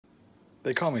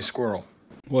They call me Squirrel.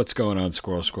 What's going on,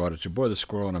 Squirrel Squad? It's your boy the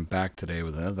Squirrel, and I'm back today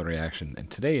with another reaction.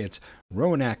 And today it's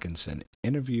Rowan Atkinson,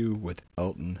 interview with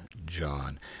Elton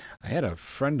John. I had a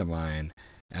friend of mine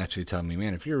actually tell me,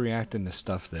 man, if you're reacting to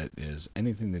stuff that is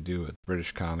anything to do with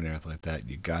British comedy or anything like that,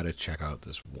 you gotta check out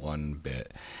this one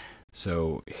bit.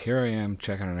 So here I am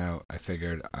checking it out. I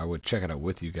figured I would check it out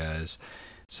with you guys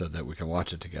so that we can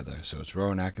watch it together. So it's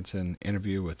Rowan Atkinson,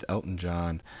 interview with Elton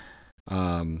John.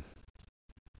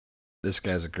 This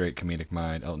guy's a great comedic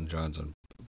mind. Elton John's an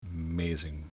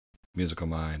amazing musical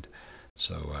mind.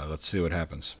 So let's see what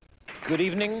happens. Good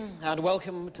evening and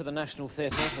welcome to the National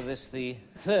Theatre for this, the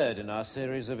third in our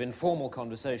series of informal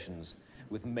conversations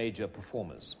with major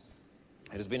performers.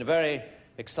 It has been a very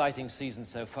exciting season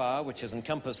so far, which has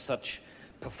encompassed such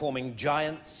performing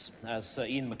giants as Sir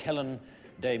Ian McKellen,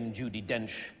 Dame Judi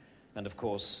Dench, and of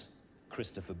course,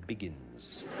 Christopher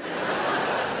Biggins.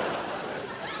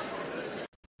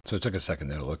 So it took a second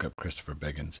there to look up Christopher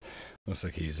Biggins. Looks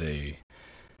like he's a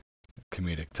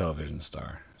comedic television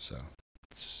star. So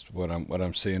it's what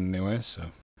I'm seeing anyway. So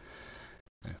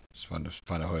yeah, just wanted to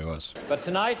find out who he was. But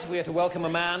tonight we are to welcome a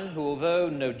man who, although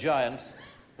no giant,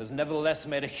 has nevertheless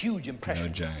made a huge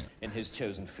impression in his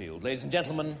chosen field. Ladies and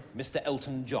gentlemen, Mr.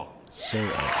 Elton John. Sir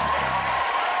Elton John.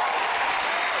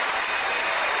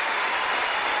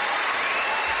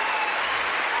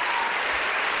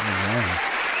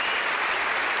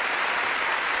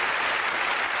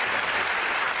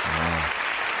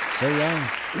 So young.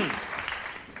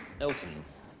 Elton.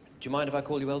 Do you mind if I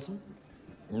call you Elton?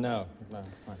 No,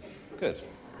 it's fine. Good.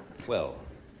 Well,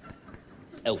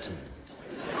 Elton.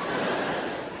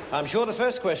 I'm sure the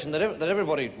first question that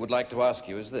everybody would like to ask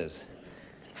you is this.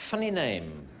 Funny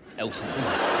name, Elton.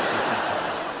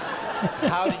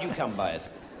 How did you come by it?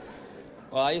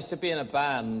 Well, I used to be in a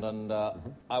band, and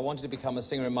I wanted to become a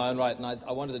singer in my own right, and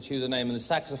I wanted to choose a name, and the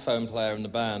saxophone player in the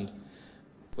band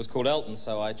was called Elton,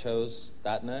 so I chose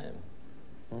that name.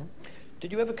 Hmm?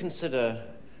 Did you ever consider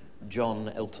John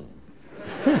Elton?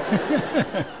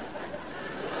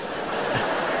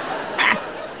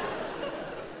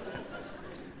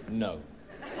 No.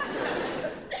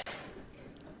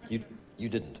 You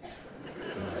didn't?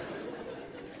 No.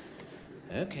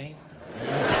 Okay.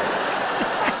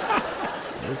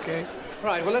 Okay.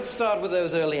 Right, well, let's start with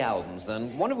those early albums,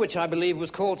 then. One of which I believe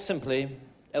was called simply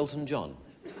Elton John.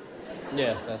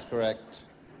 Yes, that's correct.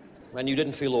 And you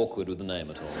didn't feel awkward with the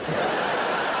name at all?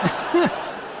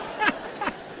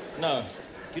 No.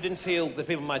 You didn't feel that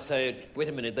people might say, wait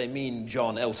a minute, they mean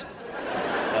John Elton.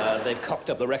 They've cocked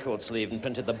up the record sleeve and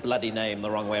printed the bloody name the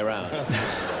wrong way around.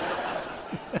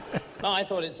 No, I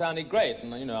thought it sounded great,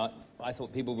 and, you know, I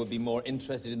thought people would be more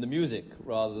interested in the music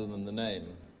rather than the name.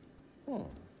 Hmm.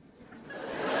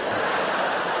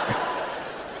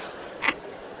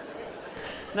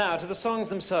 Now, to the songs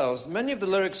themselves, many of the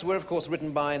lyrics were, of course,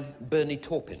 written by Bernie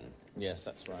Taupin. Yes,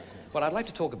 that's right. Yes. Well, I'd like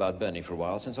to talk about Bernie for a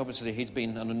while, since obviously he's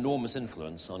been an enormous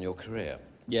influence on your career.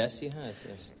 Yes, he has,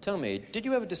 yes. Tell me, did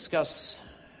you ever discuss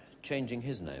changing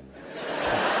his name?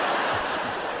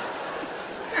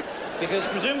 Because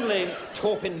presumably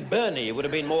Taupin Bernie would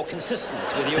have been more consistent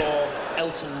with your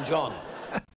Elton John.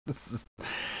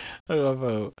 I love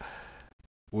how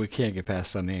we can't get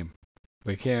past the name.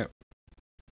 We can't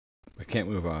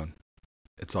move on.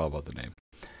 It's all about the name.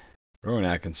 Rowan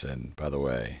Atkinson, by the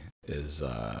way, is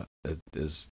to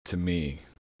me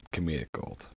comedic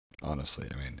gold. Honestly,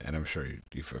 I mean, and I'm sure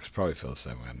you folks probably feel the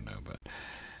same way. I don't know, but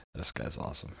this guy's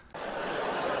awesome.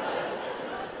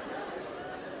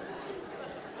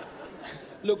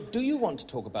 Look, do you want to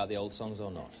talk about the old songs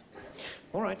or not?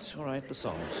 All right, the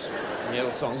songs. The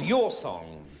old songs. Your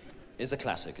song is a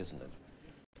classic, isn't it?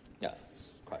 Yeah, it's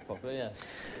quite popular, yes.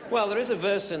 Well, there is a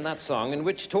verse in that song in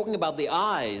which, talking about the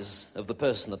eyes of the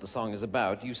person that the song is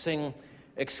about, you sing,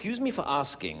 "Excuse me for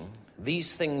asking,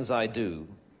 these things I do.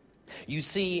 You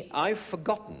see, I've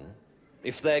forgotten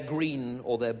if they're green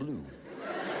or they're blue."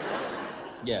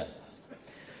 Yes.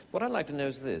 What I'd like to know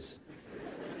is this.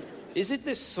 Is it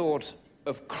this sort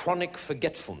of chronic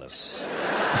forgetfulness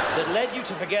that led you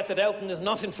to forget that Elton is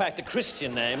not, in fact, a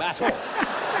Christian name at all?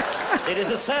 It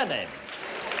is a surname.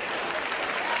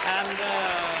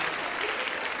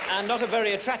 And not a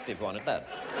very attractive one at that.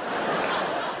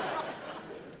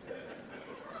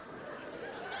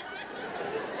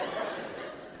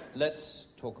 Let's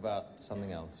talk about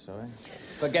something else, shall we?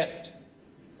 Forget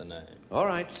the name. All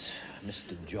right,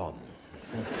 Mr. John.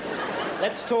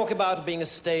 Let's talk about being a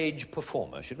stage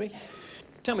performer, should we?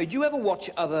 Tell me, do you ever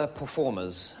watch other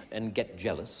performers and get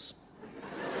jealous?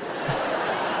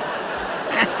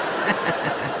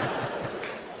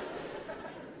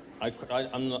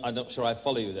 I'm not sure I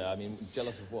follow you there. I mean,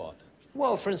 jealous of what?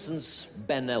 Well, for instance,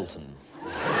 Ben Elton.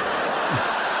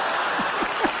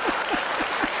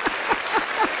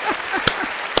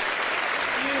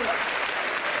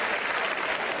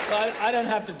 I don't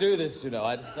have to do this, you know.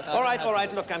 All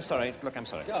right. Look, I'm sorry.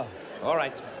 Go. All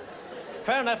right.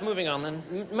 Fair enough, moving on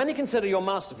then. Many consider your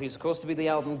masterpiece, of course, to be the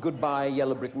album Goodbye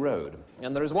Yellow Brick Road.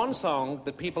 And there is one song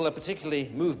that people are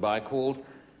particularly moved by called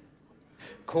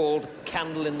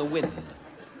Candle in the Wind.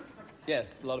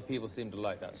 Yes, a lot of people seem to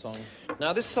like that song.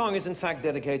 Now, this song is in fact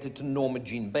dedicated to Norma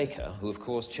Jean Baker, who, of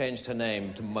course, changed her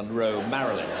name to Monroe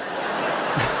Marilyn.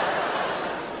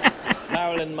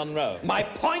 Marilyn Monroe. My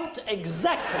point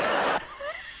exactly!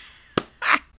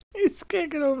 He's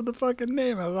kicking over the fucking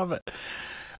name. I love it.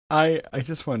 I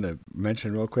just wanted to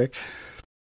mention real quick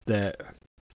that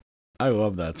I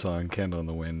love that song, Candle in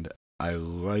the Wind. I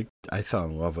fell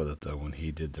in love with it, though, when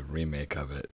he did the remake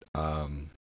of it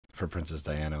for Princess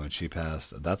Diana when she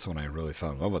passed. That's when I really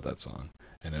fell in love with that song,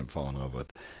 and then fall in love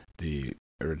with the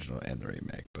original and the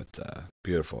remake. But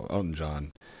beautiful. Elton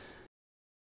John,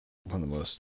 one of the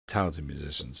most talented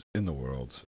musicians in the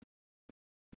world.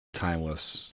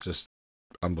 Timeless, just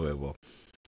unbelievable.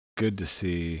 Good to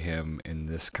see him in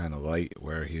this kind of light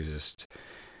where he's just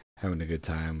having a good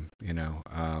time, you know.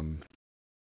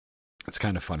 It's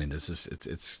kind of funny. It's a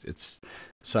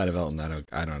side of Elton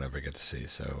I don't ever get to see,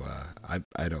 so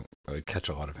I don't really catch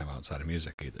a lot of him outside of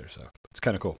music either, so it's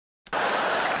kind of cool.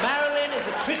 Marilyn is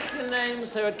a Christian name,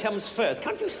 so it comes first.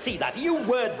 Can't you see that? Are you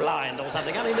word blind or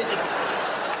something? I mean, it's...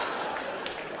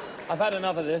 I've had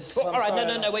enough of this. Well, all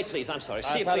right, no, wait, please. I'm sorry.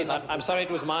 See, please, I'm sorry. It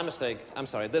was my mistake. I'm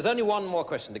sorry. There's only one more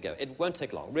question to go. It won't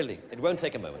take long, really. It won't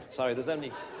take a moment. Sorry, there's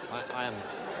only... I am...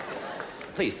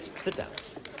 Please, sit down.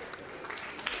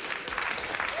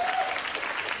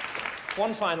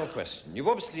 One final question. You've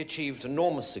obviously achieved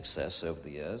enormous success over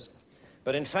the years,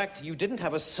 but in fact, you didn't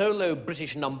have a solo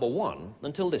British #1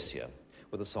 until this year,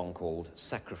 with a song called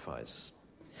Sacrifice.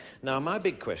 Now, my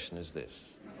big question is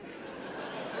this.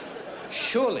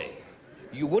 Surely,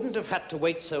 you wouldn't have had to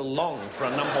wait so long for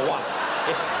a #1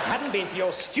 if it hadn't been for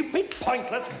your stupid,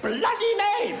 pointless, bloody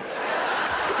name!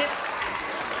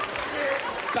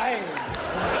 Bang!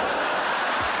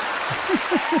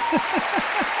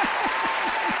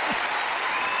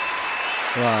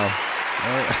 Wow.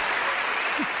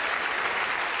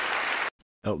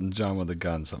 Elton John with a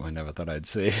gun, something I never thought I'd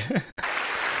see.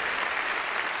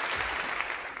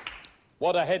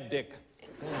 What a head dick.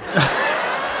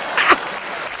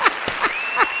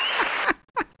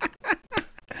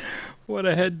 What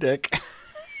a head dick.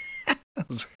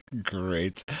 That's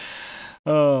great.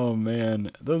 Oh,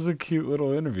 man. Those are cute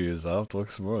little interviews. I'll have to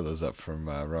look some more of those up from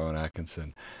Rowan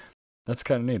Atkinson. That's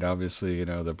kind of neat. Obviously, you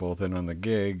know, they're both in on the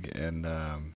gig, and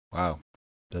wow,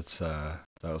 that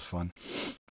was fun.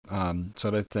 So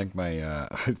I'd thank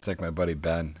my buddy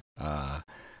Ben for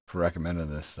recommending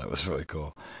this. That was really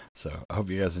cool. So I hope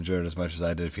you guys enjoyed it as much as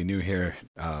I did. If you're new here,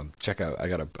 check out. I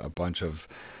got a bunch of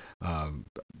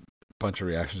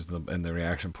reactions in the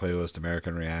reaction playlist,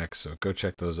 American Reacts. So go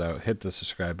check those out. Hit the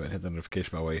subscribe button, hit the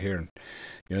notification bell while you're here, and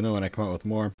you'll know when I come out with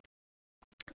more.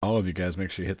 All of you guys,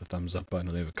 make sure you hit the thumbs up button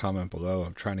and leave a comment below.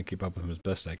 I'm trying to keep up with them as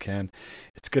best I can.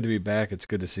 It's good to be back. It's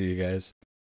good to see you guys.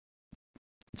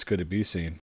 It's good to be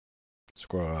seen.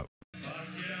 Squirrel up.